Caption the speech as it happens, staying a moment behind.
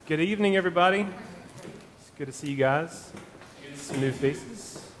Good evening, everybody. It's good to see you guys. Some new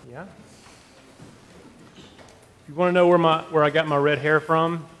faces. Yeah. If you want to know where I got my red hair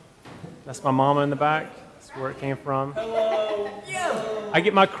from, that's my mama in the back. That's where it came from. Hello. I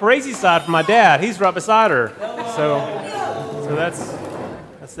get my crazy side from my dad. He's right beside her. So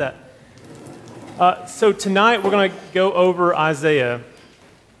that's that. So tonight we're going to go over Isaiah.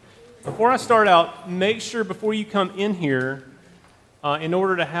 Before I start out, make sure before you come in here, in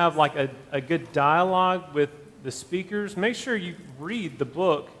order to have like a good dialogue with the speakers, make sure you read the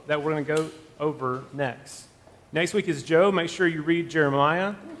book that we're going to go over next. Next week is Joe. Make sure you read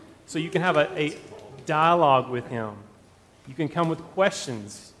Jeremiah so you can have a dialogue with him. You can come with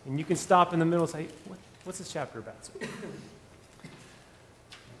questions, and you can stop in the middle and say, what's this chapter about?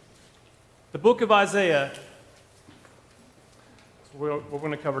 The book of Isaiah, we're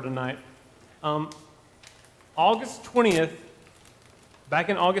going to cover tonight. Back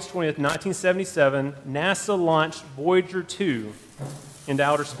in August 20th, 1977, NASA launched Voyager 2 into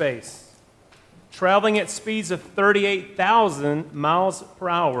outer space. Traveling at speeds of 38,000 miles per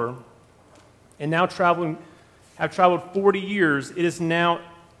hour, and now have traveled 40 years, it is now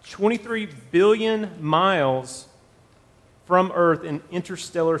 23 billion miles from Earth in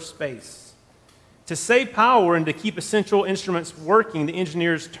interstellar space. To save power and to keep essential instruments working, the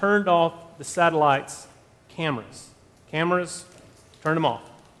engineers turned off the satellite's cameras. Turned them off.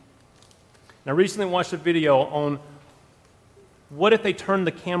 And I recently watched a video on what if they turned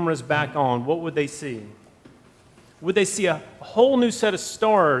the cameras back on? What would they see? Would they see a whole new set of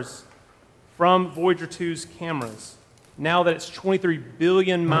stars from Voyager 2's cameras now that it's 23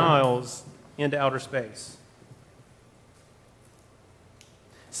 billion miles into outer space?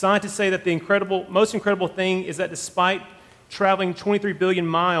 Scientists say that the most incredible thing is that despite traveling 23 billion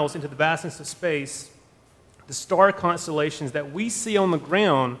miles into the vastness of space, the star constellations that we see on the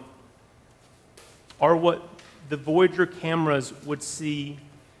ground are what the Voyager cameras would see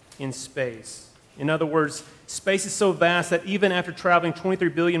in space. In other words, space is so vast that even after traveling 23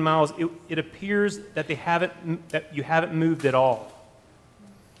 billion miles, it appears that you haven't moved at all.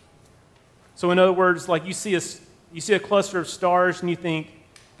 So in other words, like you see a cluster of stars and you think,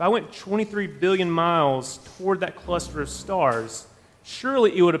 if I went 23 billion miles toward that cluster of stars,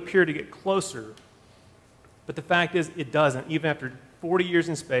 surely it would appear to get closer. But the fact is, it doesn't. Even after 40 years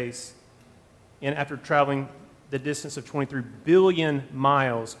in space, and after traveling the distance of 23 billion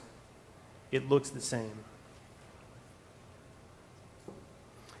miles, it looks the same.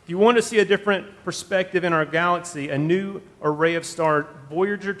 If you want to see a different perspective in our galaxy, a new array of stars,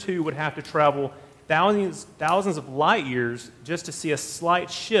 Voyager 2 would have to travel thousands of light years just to see a slight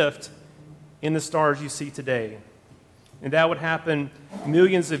shift in the stars you see today. And that would happen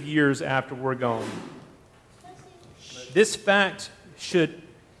millions of years after we're gone. This fact should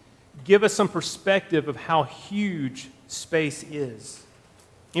give us some perspective of how huge space is.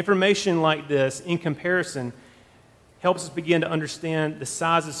 Information like this, in comparison, helps us begin to understand the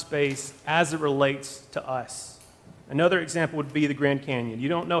size of space as it relates to us. Another example would be the Grand Canyon. You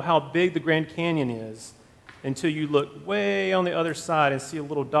don't know how big the Grand Canyon is until you look way on the other side and see a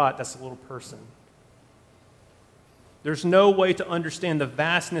little dot that's a little person. There's no way to understand the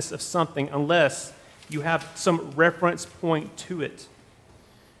vastness of something unless you have some reference point to it.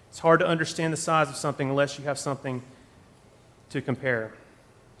 It's hard to understand the size of something unless you have something to compare.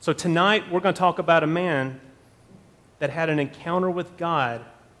 So tonight we're going to talk about a man that had an encounter with God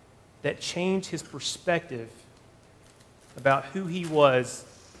that changed his perspective about who he was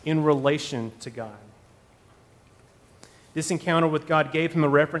in relation to God. This encounter with God gave him a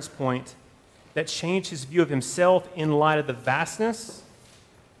reference point that changed his view of himself in light of the vastness,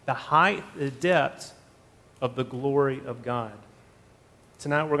 the height, the depth of the glory of God.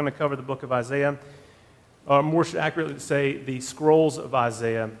 Tonight we're going to cover the book of Isaiah, or more accurately say, the scrolls of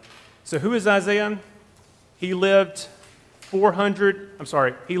Isaiah. So who is Isaiah? He lived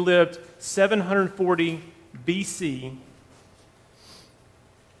 740 BC.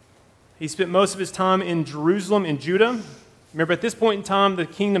 He spent most of his time in Jerusalem in Judah. Remember, at this point in time, the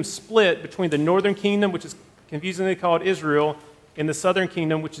kingdom split between the northern kingdom, which is confusingly called Israel, and the southern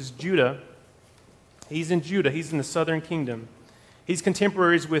kingdom, which is Judah. He's in Judah. He's in the southern kingdom. He's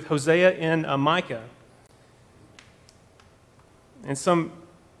contemporaries with Hosea and Micah. And some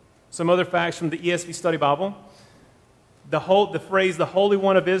other facts from the ESV Study Bible. The phrase, the Holy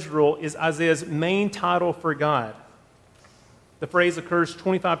One of Israel, is Isaiah's main title for God. The phrase occurs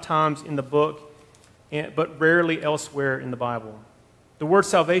 25 times in the book, but rarely elsewhere in the Bible. The word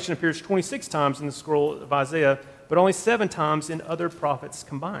salvation appears 26 times in the scroll of Isaiah, but only 7 times in other prophets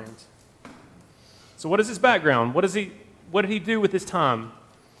combined. So what is his background? What did he do with his time?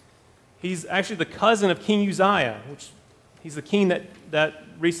 He's actually the cousin of King Uzziah, which he's the king that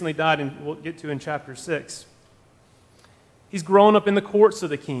recently died, and we'll get to in chapter 6. He's grown up in the courts of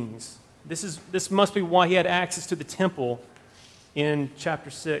the kings. This must be why he had access to the temple in chapter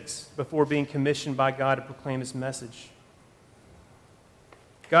 6 before being commissioned by God to proclaim his message.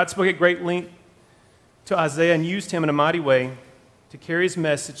 God spoke at great length to Isaiah and used him in a mighty way to carry his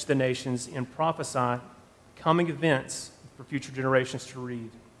message to the nations and prophesy coming events for future generations to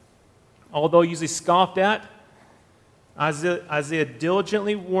read. Although usually scoffed at, Isaiah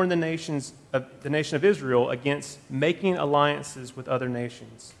diligently warned the nation of Israel against making alliances with other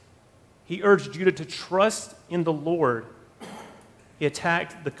nations. He urged Judah to trust in the Lord. He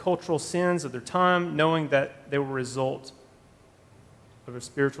attacked the cultural sins of their time, knowing that they were a result of a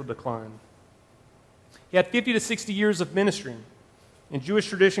spiritual decline. He had 50 to 60 years of ministry, and Jewish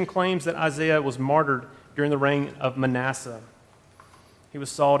tradition claims that Isaiah was martyred during the reign of Manasseh. He was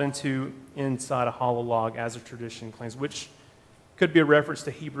sawed inside a hollow log, as the tradition claims, which could be a reference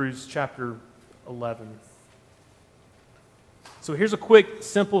to Hebrews chapter 11. So here's a quick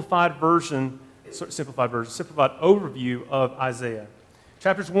simplified overview of Isaiah.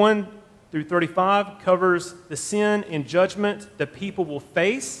 Chapters 1 through 35 covers the sin and judgment the people will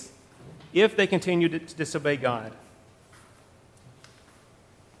face if they continue to disobey God.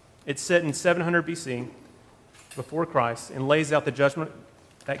 It's set in 700 BC, before Christ, and lays out the judgment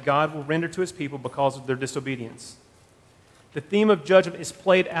that God will render to his people because of their disobedience. The theme of judgment is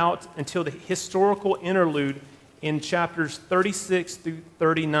played out until the historical interlude in chapters 36 through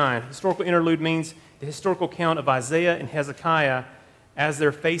 39. Historical interlude means the historical account of Isaiah and Hezekiah as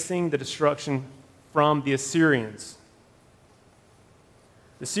they're facing the destruction from the Assyrians.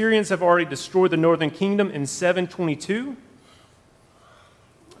 The Assyrians have already destroyed the northern kingdom in 722.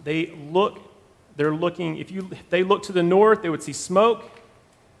 They're looking, if they look to the north, they would see smoke.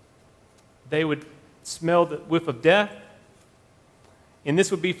 They would smell the whiff of death. And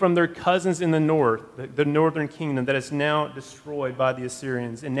this would be from their cousins in the north, the northern kingdom that is now destroyed by the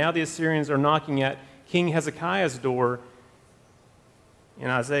Assyrians. And now the Assyrians are knocking at King Hezekiah's door in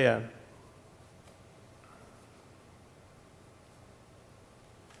Isaiah.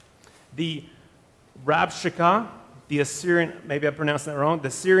 The Rabshakeh, the Assyrian, maybe I pronounced that wrong, the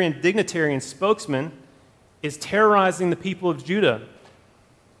Assyrian dignitary and spokesman, is terrorizing the people of Judah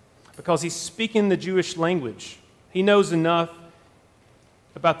because he's speaking the Jewish language. He knows enough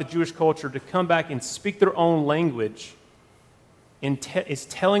about the Jewish culture to come back and speak their own language and is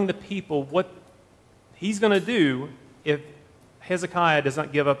telling the people what he's going to do if Hezekiah does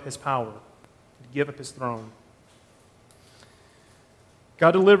not give up his power, give up his throne.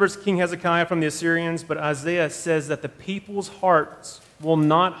 God delivers King Hezekiah from the Assyrians, but Isaiah says that the people's hearts will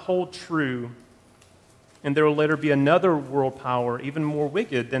not hold true, and there will later be another world power, even more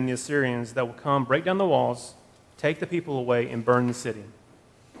wicked than the Assyrians, that will come, break down the walls, take the people away, and burn the city.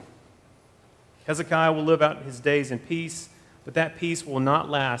 Hezekiah will live out his days in peace, but that peace will not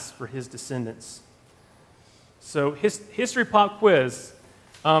last for his descendants. So, history pop quiz.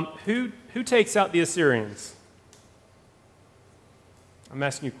 Who takes out the Assyrians? I'm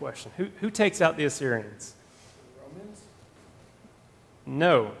asking you a question. Who takes out the Assyrians? Romans?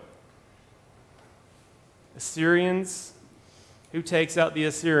 No. Assyrians. Who takes out the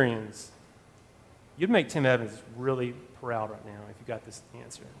Assyrians? You'd make Tim Evans really proud right now if you got this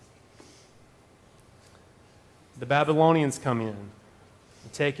answer. The Babylonians come in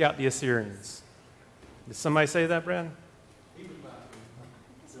and take out the Assyrians. Did somebody say that, Brad? He was about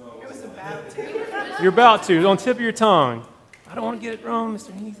to. It was about to. You're about to, on the tip of your tongue. I don't want to get it wrong,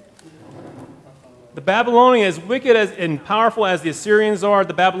 Mr. Heath. The Babylonians, as wicked and powerful as the Assyrians are,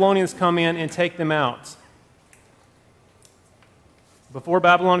 the Babylonians come in and take them out. Before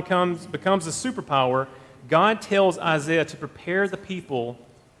Babylon becomes a superpower, God tells Isaiah to prepare the people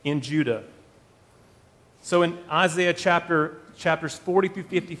in Judah. So in Isaiah chapters 40 through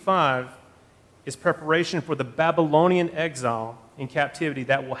 55 is preparation for the Babylonian exile in captivity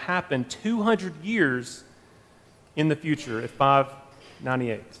that will happen 200 years in the future at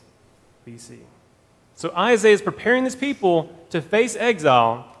 598 BC. So Isaiah is preparing his people to face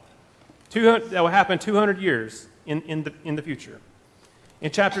exile that will happen 200 years in the future.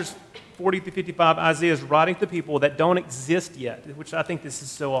 In chapters 40 through 55, Isaiah is writing to people that don't exist yet, which I think this is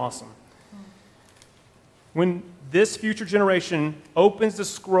so awesome. When this future generation opens the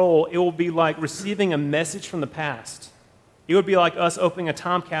scroll, it will be like receiving a message from the past. It would be like us opening a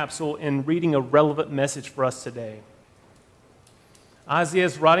time capsule and reading a relevant message for us today. Isaiah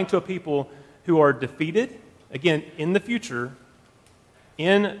is writing to a people who are defeated, again, in the future,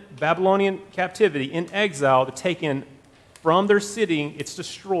 in Babylonian captivity, in exile, taken from their city, it's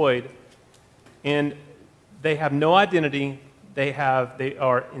destroyed, And they have no identity. They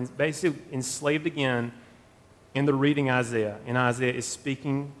are basically enslaved again, and they're reading Isaiah. And Isaiah is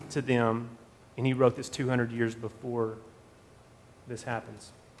speaking to them, and he wrote this 200 years before this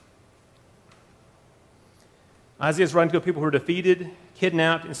happens. Isaiah is writing to people who are defeated,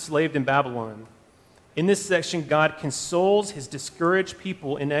 kidnapped, enslaved in Babylon. In this section, God consoles his discouraged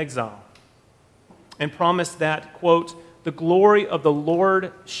people in exile and promised that, quote, the glory of the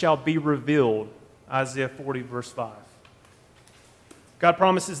Lord shall be revealed, Isaiah 40, verse 5. God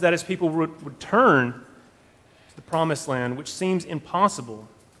promises that his people would return to the promised land, which seems impossible.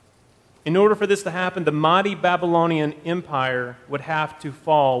 In order for this to happen, the mighty Babylonian Empire would have to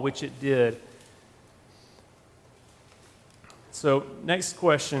fall, which it did. So, next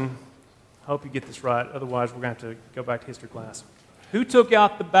question. I hope you get this right. Otherwise, we're going to have to go back to history class. Who took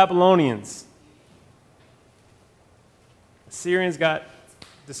out the Babylonians? The Syrians got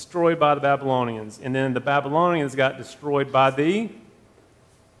destroyed by the Babylonians, and then the Babylonians got destroyed by the...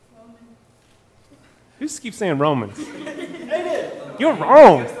 Roman. Who just keeps saying Romans? You're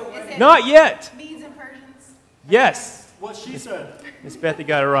wrong. Not yet. Medes and Persians. Yes. What she said. Miss Bethy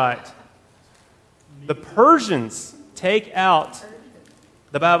got it right. The Persians take out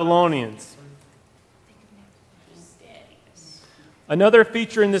the Babylonians. Another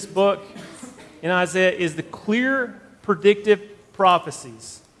feature in this book, in Isaiah, is the clear predictive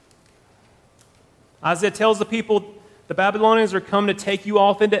prophecies. Isaiah tells the people, the Babylonians are coming to take you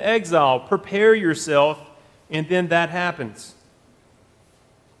off into exile. Prepare yourself, and then that happens.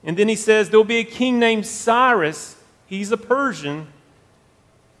 And then he says there will be a king named Cyrus. He's a Persian,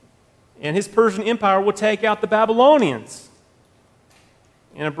 and his Persian empire will take out the Babylonians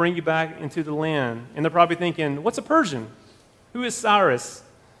and bring you back into the land. And they're probably thinking, what's a Persian? Who is Cyrus?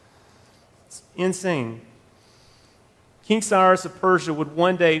 It's insane. King Cyrus of Persia would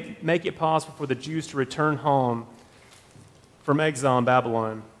one day make it possible for the Jews to return home from exile in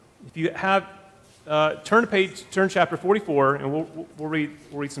Babylon. If you have, turn chapter 44, and we'll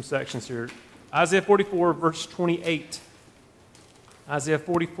read some sections here. Isaiah 44, verse 28. Isaiah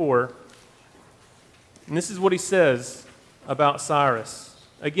 44. And this is what he says about Cyrus.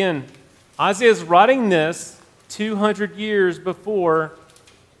 Again, Isaiah is writing this 200 years before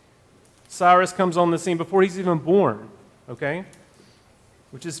Cyrus comes on the scene, before he's even born, okay?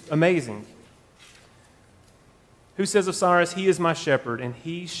 Which is amazing. Who says of Cyrus, he is my shepherd, and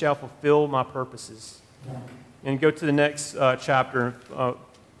he shall fulfill my purposes. And go to the next chapter,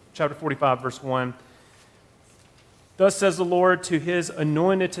 chapter 45, verse 1. Thus says the Lord to his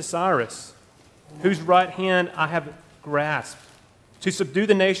anointed, to Cyrus, whose right hand I have grasped, to subdue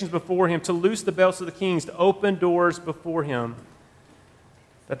the nations before him, to loose the belts of the kings, to open doors before him,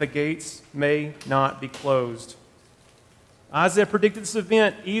 that the gates may not be closed. Isaiah predicted this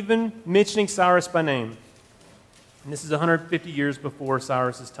event, even mentioning Cyrus by name. And this is 150 years before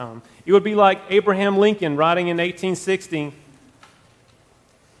Cyrus' time. It would be like Abraham Lincoln writing in 1860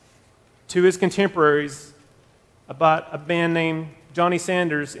 to his contemporaries about a man named Johnny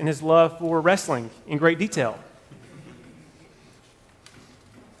Sanders and his love for wrestling in great detail.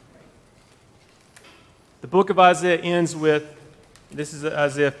 The book of Isaiah ends with, this is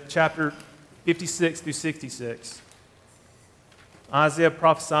Isaiah chapter 56 through 66. Isaiah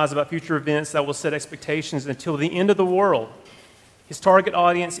prophesies about future events that will set expectations until the end of the world. His target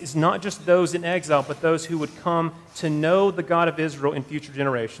audience is not just those in exile, but those who would come to know the God of Israel in future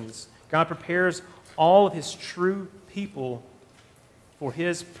generations. God prepares all of his true people for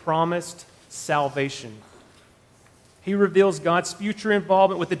his promised salvation. He reveals God's future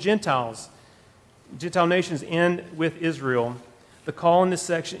involvement with the Gentile nations, and with Israel. The call in this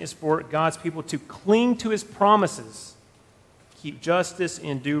section is for God's people to cling to his promises, keep justice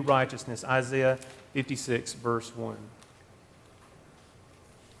and do righteousness. Isaiah 56, verse 1.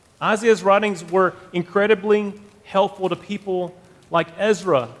 Isaiah's writings were incredibly helpful to people like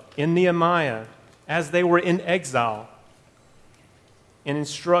Ezra and Nehemiah as they were in exile, and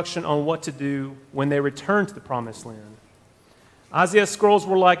instruction on what to do when they returned to the promised land. Isaiah's scrolls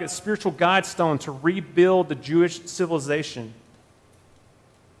were like a spiritual guide stone to rebuild the Jewish civilization.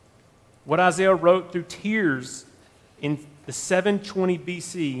 What Isaiah wrote through tears in the 720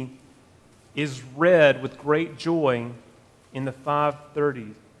 BC is read with great joy in the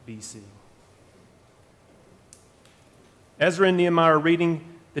 530 BC. Ezra and Nehemiah are reading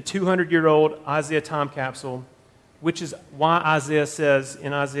the 200-year-old Isaiah time capsule, which is why Isaiah says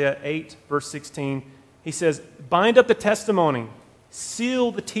in Isaiah 8, verse 16, he says, bind up the testimony,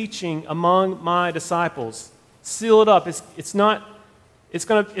 seal the teaching among my disciples. Seal it up. It's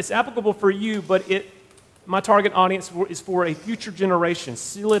applicable for you, but my target audience is for a future generation.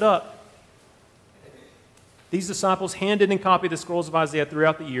 Seal it up. These disciples handed and copied the scrolls of Isaiah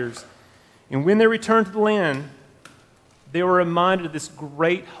throughout the years. And when they returned to the land, they were reminded of this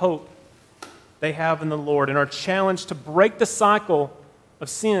great hope they have in the Lord and are challenged to break the cycle of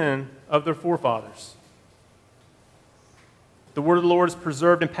sin of their forefathers. The word of the Lord is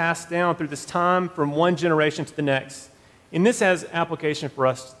preserved and passed down through this time from one generation to the next. And this has application for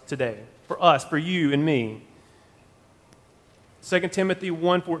us today, for us, for you and me. 2 Timothy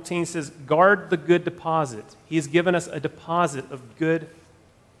 1:14 says, guard the good deposit. He has given us a deposit of good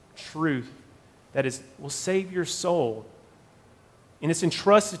truth that will save your soul. And it's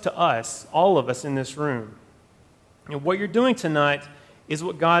entrusted to us, all of us in this room. And what you're doing tonight is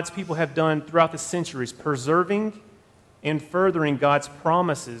what God's people have done throughout the centuries, preserving and furthering God's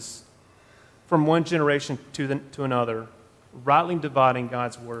promises from one generation to another, rightly dividing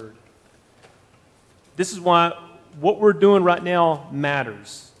God's word. This is why what we're doing right now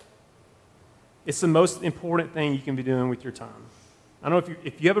matters. It's the most important thing you can be doing with your time. I don't know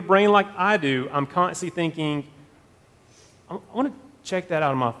if you have a brain like I do, I'm constantly thinking, I want to check that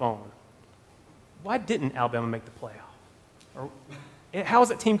out on my phone. Why didn't Alabama make the playoff? Or how is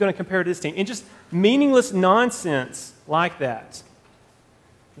that team going to compare to this team? And just meaningless nonsense like that.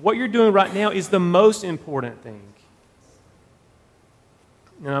 What you're doing right now is the most important thing.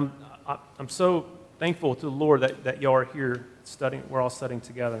 And I'm so thankful to the Lord that y'all are here studying. We're all studying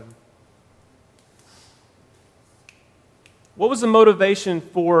together. What was the motivation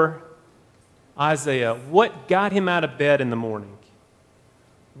for Isaiah? What got him out of bed in the morning?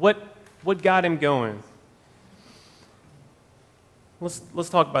 What got him going? Let's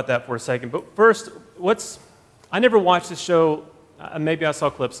talk about that for a second. But first, I never watched the show. Maybe I saw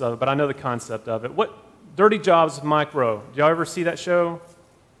clips of it, but I know the concept of it. What Dirty Jobs with Mike Rowe? Did y'all ever see that show?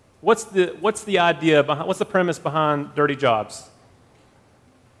 What's the idea behind? What's the premise behind Dirty Jobs?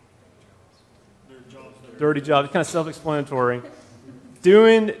 Dirty jobs. Kind of self-explanatory.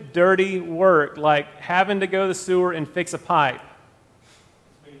 Doing dirty work, like having to go to the sewer and fix a pipe.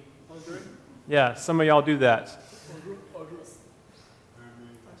 Yeah, some of y'all do that.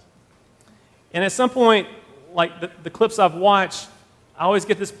 And at some point, like the clips I've watched, I always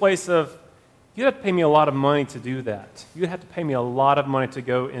get this place of, you'd have to pay me a lot of money to do that. You'd have to pay me a lot of money to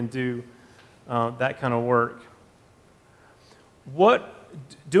go and do that kind of work.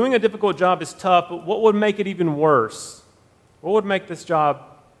 Doing a difficult job is tough, but what would make it even worse? What would make this job,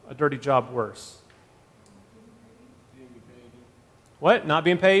 a dirty job, worse? What? Not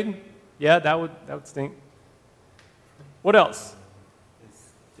being paid? Yeah, that would stink. What else? It's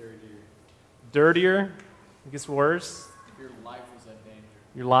dirtier. Dirtier? It gets worse. Your life is in danger.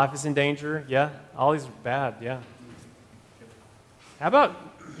 Your life is in danger? Yeah. All these are bad, yeah. How about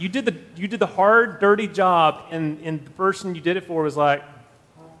you did the hard, dirty job, and the person you did it for was like,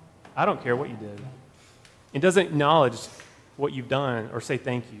 I don't care what you did. It doesn't acknowledge what you've done or say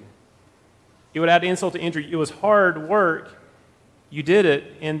thank you. It would add insult to injury. It was hard work. You did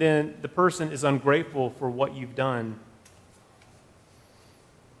it, and then the person is ungrateful for what you've done.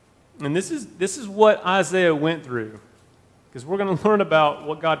 And this is what Isaiah went through, because we're going to learn about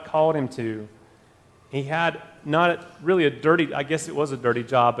what God called him to. He had not really a dirty, I guess it was a dirty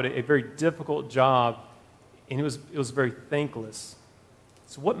job, but a very difficult job, and it was very thankless.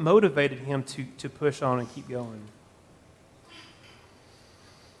 So what motivated him to push on and keep going?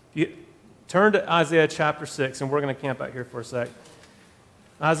 You turn to Isaiah chapter 6, and we're going to camp out here for a sec.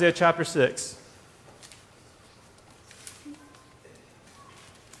 Isaiah chapter 6.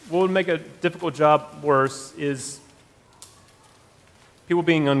 What would make a difficult job worse is people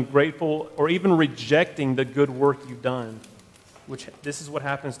being ungrateful or even rejecting the good work you've done, which this is what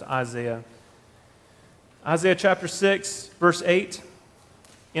happens to Isaiah. Isaiah chapter 6, verse 8.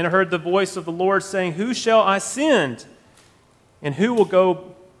 And I heard the voice of the Lord saying, who shall I send? And who will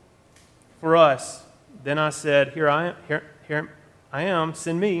go for us? Then I said, here I am,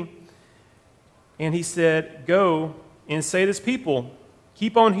 send me. And he said, go and say to this people,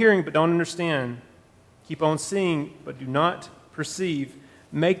 keep on hearing but don't understand. Keep on seeing but do not perceive.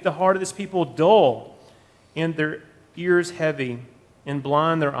 Make the heart of this people dull and their ears heavy, and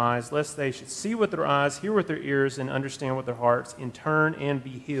blind their eyes, lest they should see with their eyes, hear with their ears, and understand with their hearts, and turn and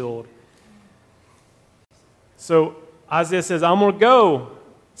be healed. So Isaiah says, I'm going to go.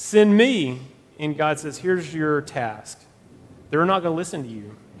 Send me. And God says, here's your task. They're not going to listen to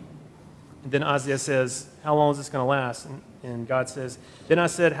you. And then Isaiah says, how long is this going to last? And God says, then I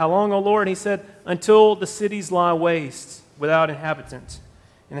said, how long, O Lord? And he said, until the cities lie waste without inhabitant,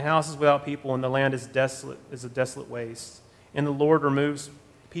 and the houses without people, and the land is desolate, is a desolate waste. And the Lord removes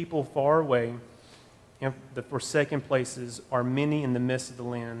people far away, and the forsaken places are many in the midst of the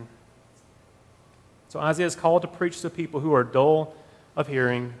land. So Isaiah is called to preach to people who are dull of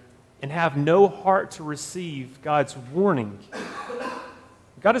hearing and have no heart to receive God's warning.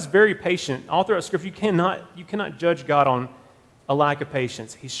 God is very patient. All throughout Scripture, you cannot judge God on a lack of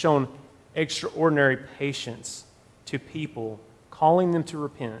patience. He's shown extraordinary patience to people, calling them to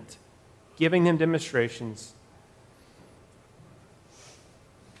repent, giving them demonstrations.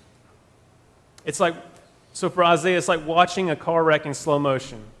 So for Isaiah, it's like watching a car wreck in slow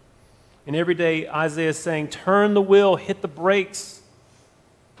motion. And every day, Isaiah is saying, turn the wheel, hit the brakes,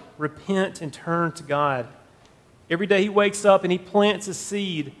 repent and turn to God. Every day he wakes up and he plants a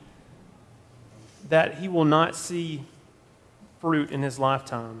seed that he will not see fruit in his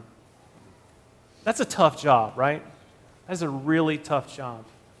lifetime. That's a tough job, right? That's a really tough job.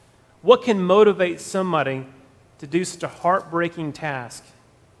 What can motivate somebody to do such a heartbreaking task?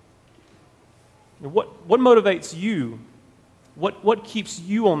 What motivates you? What keeps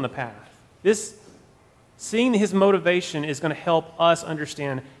you on the path? Seeing his motivation is going to help us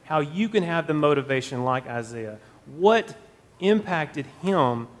understand how you can have the motivation like Isaiah. What impacted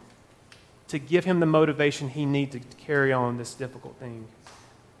him to give him the motivation he needed to carry on this difficult thing?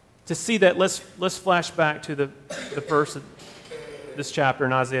 To see that, let's flash back to the first of this chapter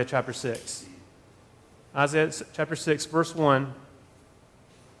in Isaiah chapter 6. Isaiah chapter 6, verse 1.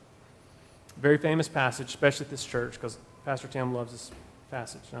 Very famous passage, especially at this church, because Pastor Tim loves this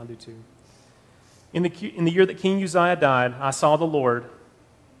passage, and I do too. In the year that King Uzziah died, I saw the Lord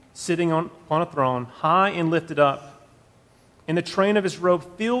sitting upon a throne, high and lifted up, and the train of his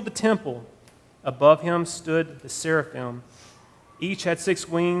robe filled the temple. Above him stood the seraphim. Each had 6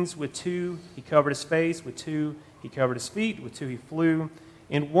 wings. With 2 he covered his face, with 2 he covered his feet, with 2 he flew.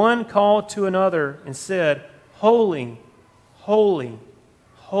 And one called to another and said, Holy, holy,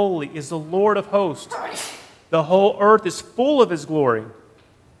 holy is the Lord of hosts. The whole earth is full of his glory.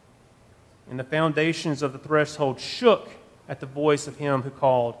 And the foundations of the threshold shook at the voice of him who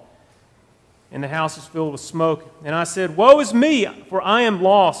called. And the house was filled with smoke. And I said, Woe is me, for I am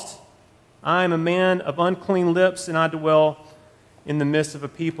lost. I am a man of unclean lips, and I dwell in the midst of a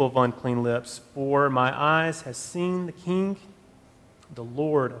people of unclean lips. For my eyes have seen the King, the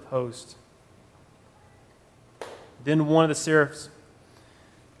Lord of hosts. Then one of the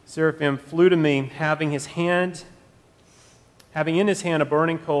seraphim flew to me, having in his hand a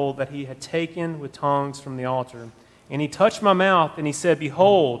burning coal that he had taken with tongs from the altar. And he touched my mouth, and he said,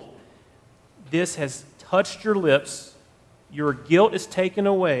 Behold, this has touched your lips. Your guilt is taken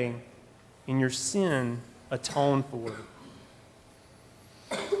away, and your sin atoned for.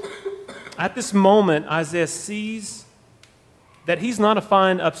 At this moment, Isaiah sees that he's not a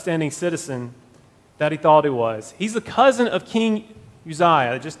fine, upstanding citizen that he thought he was. He's the cousin of King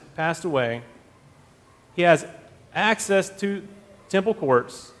Uzziah that just passed away. He has access to temple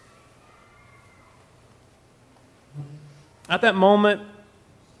courts. At that moment,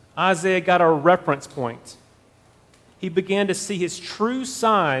 Isaiah got a reference point. He began to see his true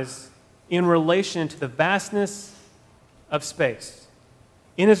size in relation to the vastness of space,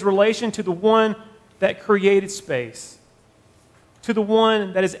 in his relation to the one that created space, to the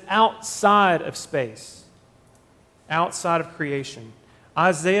one that is outside of space, outside of creation.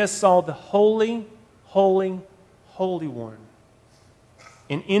 Isaiah saw the holy, holy, holy one.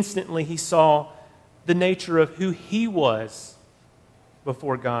 And instantly he saw the nature of who he was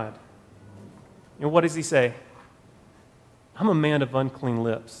before God. And what does he say? I'm a man of unclean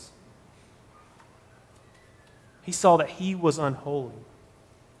lips. He saw that he was unholy.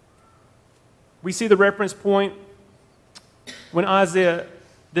 We see the reference point when Isaiah,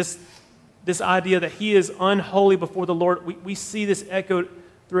 this idea that he is unholy before the Lord, we see this echoed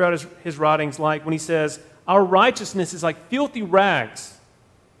throughout his writings, like when he says, our righteousness is like filthy rags.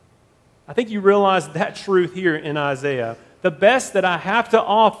 I think you realize that truth here in Isaiah. The best that I have to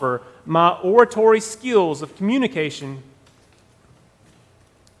offer, my oratory skills of communication,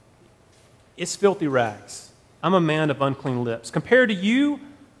 is filthy rags. I'm a man of unclean lips. Compared to you,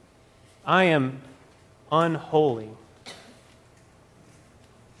 I am unholy.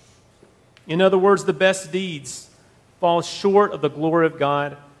 In other words, the best deeds fall short of the glory of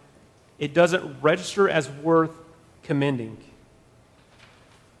God. It doesn't register as worth commending.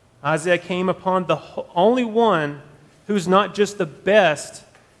 Isaiah came upon the only one who's not just the best,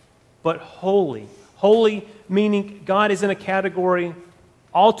 but holy. Holy meaning God is in a category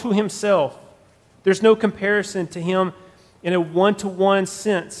all to himself. There's no comparison to him in a one-to-one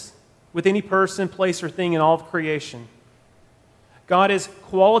sense with any person, place, or thing in all of creation. God is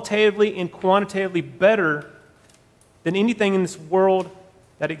qualitatively and quantitatively better than anything in this world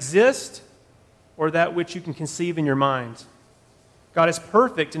that exists or that which you can conceive in your mind. God is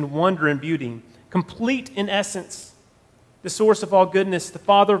perfect in wonder and beauty. complete in essence, the source of all goodness, the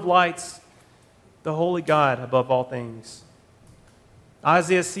Father of lights, the holy God above all things.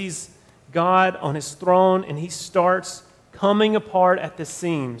 Isaiah sees God on his throne, and he starts coming apart at the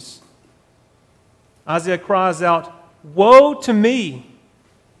seams. Isaiah cries out, "Woe to me!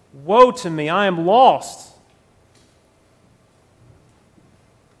 Woe to me! I am lost."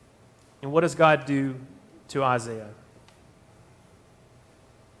 And what does God do to Isaiah?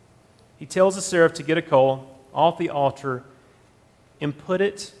 He tells the seraph to get a coal off the altar and put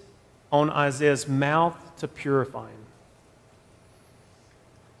it on Isaiah's mouth to purify him.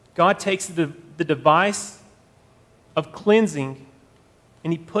 God takes the device of cleansing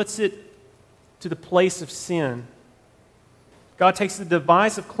and he puts it to the place of sin. God takes the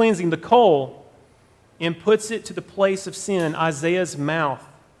device of cleansing, the coal, and puts it to the place of sin, Isaiah's mouth.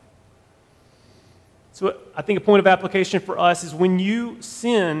 So I think a point of application for us is when you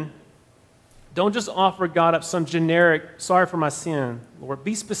sin, don't just offer God up some generic, "Sorry for my sin, Lord."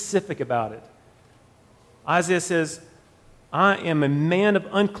 Be specific about it. Isaiah says, "I am a man of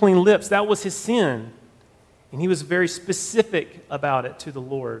unclean lips." That was his sin. And he was very specific about it to the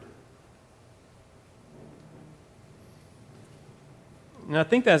Lord. And I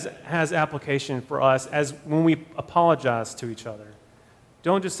think that has application for us as when we apologize to each other.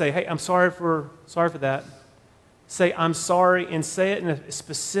 Don't just say, "Hey, I'm sorry for that." Say, "I'm sorry," and say it in a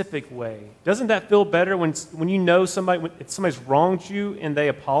specific way. Doesn't that feel better when you know somebody, if somebody's wronged you and they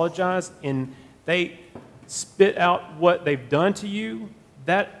apologize and they spit out what they've done to you?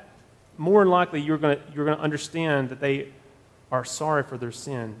 That more than likely you're going to understand that they are sorry for their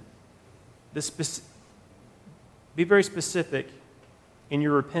sin. Be very specific in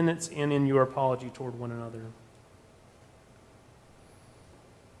your repentance and in your apology toward one another.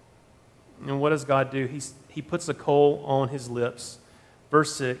 And what does God do? He puts a coal on his lips.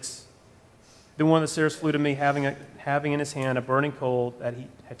 Verse 6, "Then one of the seraphs flew to me, having in his hand a burning coal that he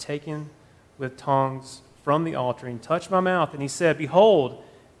had taken with tongs from the altar, and touched my mouth. And he said, 'Behold,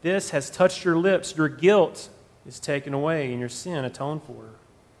 this has touched your lips. Your guilt is taken away, and your sin atoned for.'"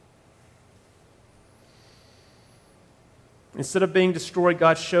 Instead of being destroyed,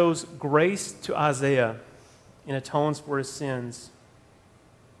 God shows grace to Isaiah and atones for his sins.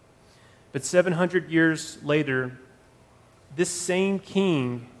 But 700 years later, this same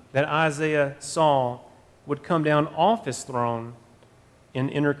king that Isaiah saw would come down off his throne and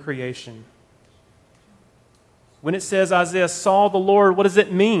enter creation. When it says Isaiah saw the Lord, what does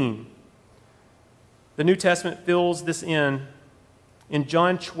it mean? The New Testament fills this in. In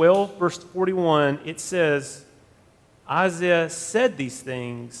John 12, verse 41, it says, Isaiah said these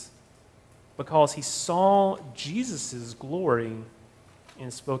things because he saw Jesus' glory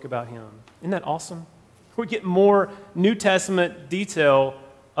and spoke about him. Isn't that awesome? We get more New Testament detail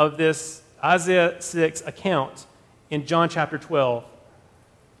of this Isaiah 6 account in John chapter 12.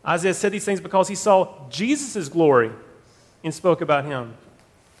 Isaiah said these things because he saw Jesus' glory and spoke about him.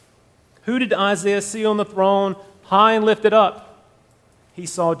 Who did Isaiah see on the throne, high and lifted up? He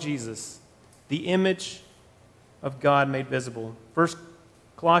saw Jesus, the image of God made visible. First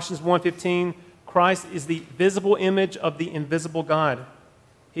Colossians 1:15, Christ is the visible image of the invisible God.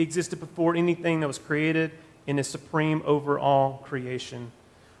 He existed before anything that was created and is supreme over all creation.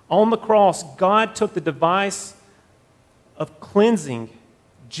 On the cross, God took the device of cleansing,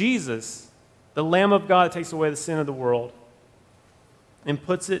 Jesus, the Lamb of God that takes away the sin of the world, and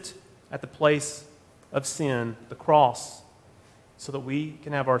puts it at the place of sin, the cross, so that we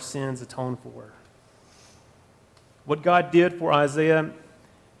can have our sins atoned for. What God did for Isaiah,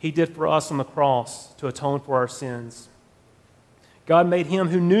 he did for us on the cross to atone for our sins. God made him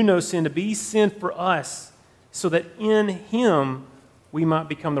who knew no sin to be sin for us, so that in him we might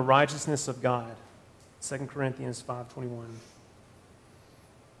become the righteousness of God. 2 Corinthians 5:21.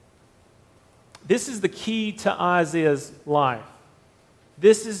 This is the key to Isaiah's life.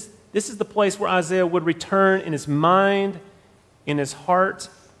 This is the place where Isaiah would return in his mind, in his heart,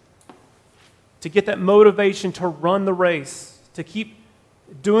 to get that motivation to run the race, to keep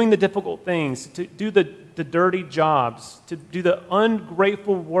doing the difficult things, to do the dirty jobs, to do the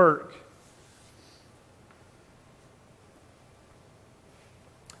ungrateful work.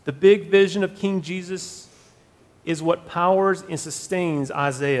 The big vision of King Jesus is what powers and sustains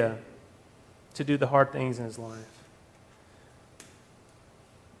Isaiah to do the hard things in his life.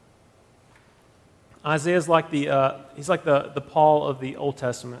 Isaiah's like he's like the Paul of the Old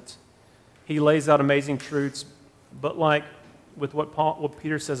Testament. He lays out amazing truths, but like with what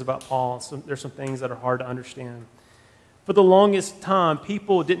Peter says about Paul, there's some things that are hard to understand. For the longest time,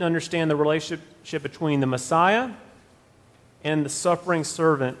 people didn't understand the relationship between the Messiah and the suffering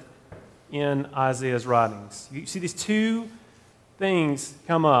servant in Isaiah's writings. You see these two things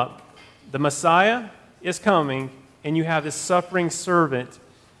come up. The Messiah is coming, and you have this suffering servant,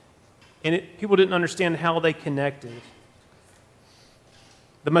 and people didn't understand how they connected.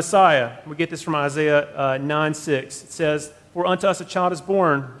 The Messiah, we get this from Isaiah 9:6. It says, "For unto us a child is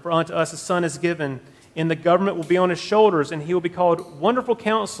born, for unto us a son is given, and the government will be on his shoulders, and he will be called Wonderful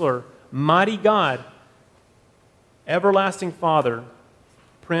Counselor, Mighty God, Everlasting Father,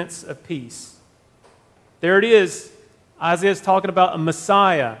 Prince of Peace." There it is. Isaiah's talking about a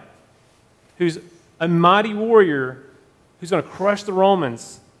Messiah who's a mighty warrior who's going to crush the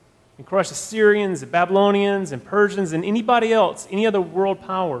Romans and crush the Syrians and Babylonians and Persians and anybody else, any other world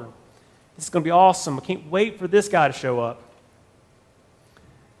power. This is going to be awesome. I can't wait for this guy to show up.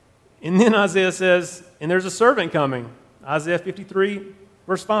 And then Isaiah says, and there's a servant coming. Isaiah 53,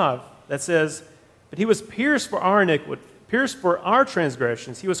 verse 5, that says, "But he was pierced for our iniquity, pierced for our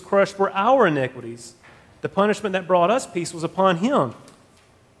transgressions. He was crushed for our iniquities. The punishment that brought us peace was upon him,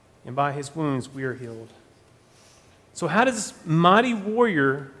 and by his wounds we are healed." So how is this mighty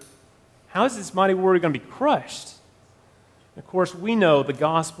warrior going to be crushed? Of course, we know the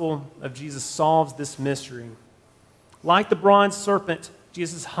gospel of Jesus solves this mystery. Like the bronze serpent,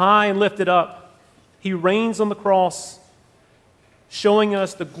 Jesus is high and lifted up. He reigns on the cross, showing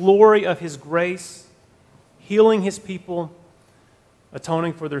us the glory of his grace, healing his people,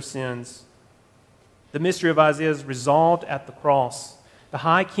 atoning for their sins. The mystery of Isaiah is resolved at the cross. The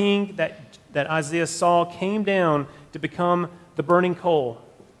high king that Isaiah saw came down to become the burning coal,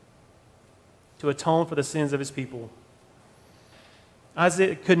 to atone for the sins of his people.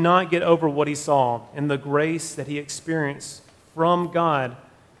 Isaiah could not get over what he saw and the grace that he experienced from God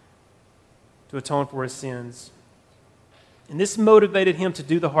to atone for his sins. And this motivated him to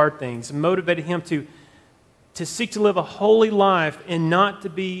do the hard things. It motivated him to seek to live a holy life and not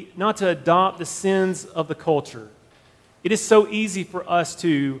to adopt the sins of the culture. It is so easy for us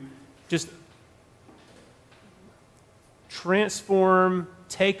to just transform,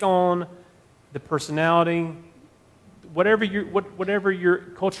 take on the personality, whatever your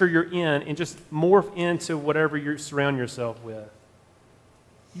culture you're in, and just morph into whatever you surround yourself with.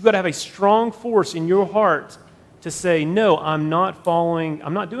 You've got to have a strong force in your heart to say, no, I'm not doing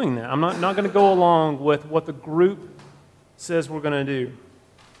that. I'm not going to go along with what the group says we're going to do.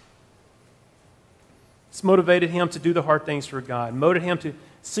 It's motivated him to do the hard things for God, motivated him to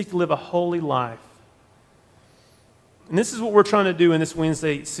seek to live a holy life. And this is what we're trying to do in this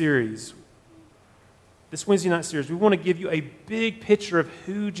Wednesday series. This Wednesday night series, we want to give you a big picture of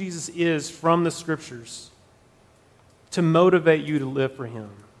who Jesus is from the Scriptures to motivate you to live for him.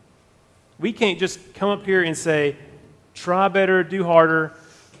 We can't just come up here and say, try better, do harder,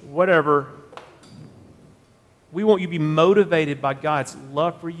 whatever. We want you to be motivated by God's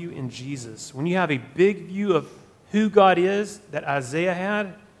love for you in Jesus. When you have a big view of who God is that Isaiah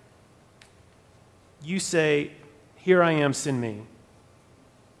had, you say, here I am, send me.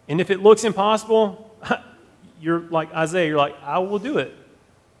 And if it looks impossible, you're like Isaiah, you're like, I will do it.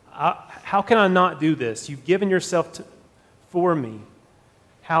 How can I not do this? You've given yourself for me.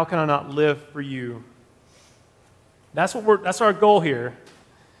 How can I not live for you? That's our goal here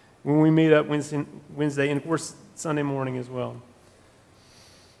when we meet up Wednesday, and of course Sunday morning as well.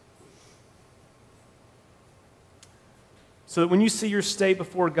 So that when you see your state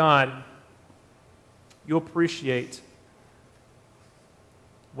before God, you'll appreciate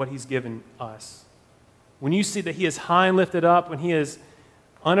what he's given us. When you see that he is high and lifted up, when he is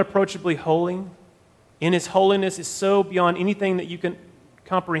unapproachably holy, and his holiness is so beyond anything that you can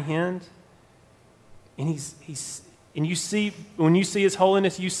comprehend, and when you see his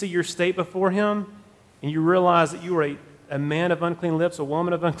holiness, you see your state before him, and you realize that you are a man of unclean lips, a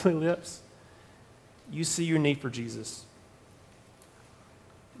woman of unclean lips, you see your need for Jesus.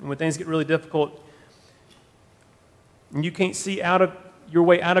 And when things get really difficult, and you can't see your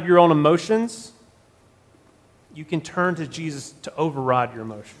way out of your own emotions, you can turn to Jesus to override your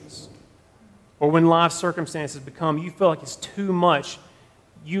emotions. Or when life circumstances you feel like it's too much,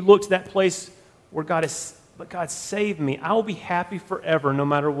 you look to that place where God saved me. I will be happy forever no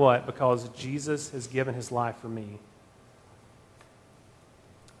matter what because Jesus has given his life for me.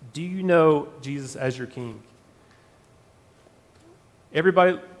 Do you know Jesus as your King?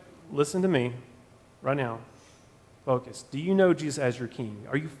 Everybody, listen to me right now. Focus. Do you know Jesus as your King?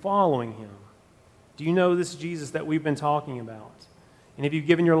 Are you following him? Do you know this Jesus that we've been talking about? And have you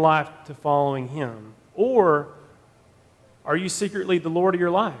given your life to following him? Or are you secretly the Lord of your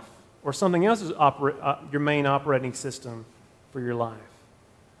life? Or something else is your main operating system for your life?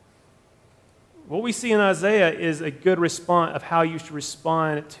 What we see in Isaiah is a good response of how you should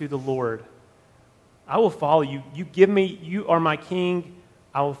respond to the Lord. I will follow you. You give me, you are my king.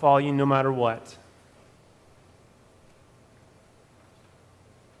 I will follow you no matter what.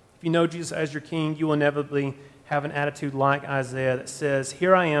 If you know Jesus as your king, you will inevitably have an attitude like Isaiah that says,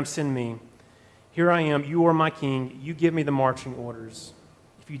 here I am, send me. Here I am, you are my king. You give me the marching orders.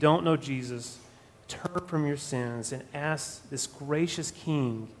 If you don't know Jesus, turn from your sins and ask this gracious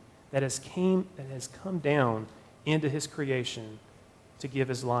king that has come down into his creation to give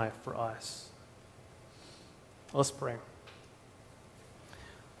his life for us. Let's pray.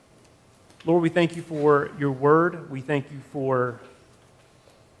 Lord, we thank you for your word. We thank you for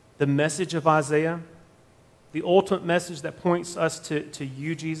the message of Isaiah, the ultimate message that points us to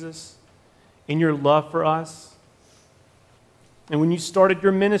you, Jesus, in your love for us. And when you started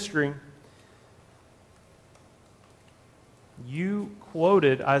your ministry, you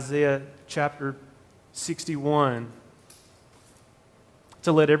quoted Isaiah chapter 61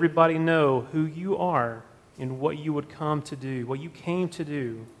 to let everybody know who you are and what you would come to do, what you came to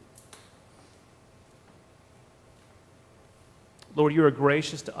do. Lord, you are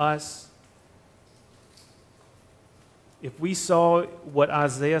gracious to us. If we saw what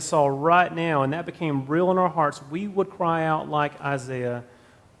Isaiah saw right now and that became real in our hearts, we would cry out like Isaiah,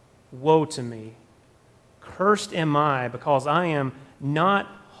 woe to me. Cursed am I because I am not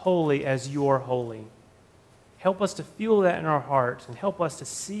holy as you are holy. Help us to feel that in our hearts and help us to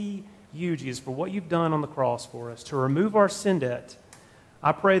see you, Jesus, for what you've done on the cross for us, to remove our sin debt.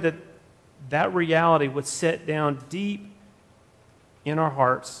 I pray that that reality would set down deep in our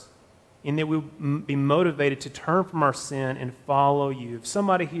hearts and that we'll be motivated to turn from our sin and follow you. If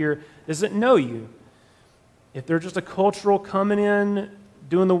somebody here doesn't know you, if they're just a cultural coming in,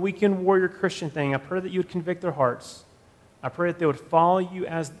 doing the weekend warrior Christian thing, I pray that you would convict their hearts. I pray that they would follow you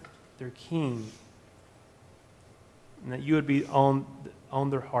as their king and that you would be on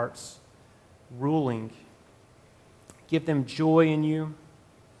their hearts, ruling. Give them joy in you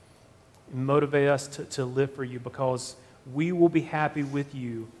and motivate us to live for you, because we will be happy with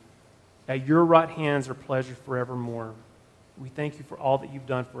you. At your right hands are pleasure forevermore. We thank you for all that you've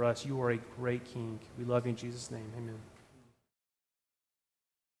done for us. You are a great king. We love you in Jesus' name. Amen.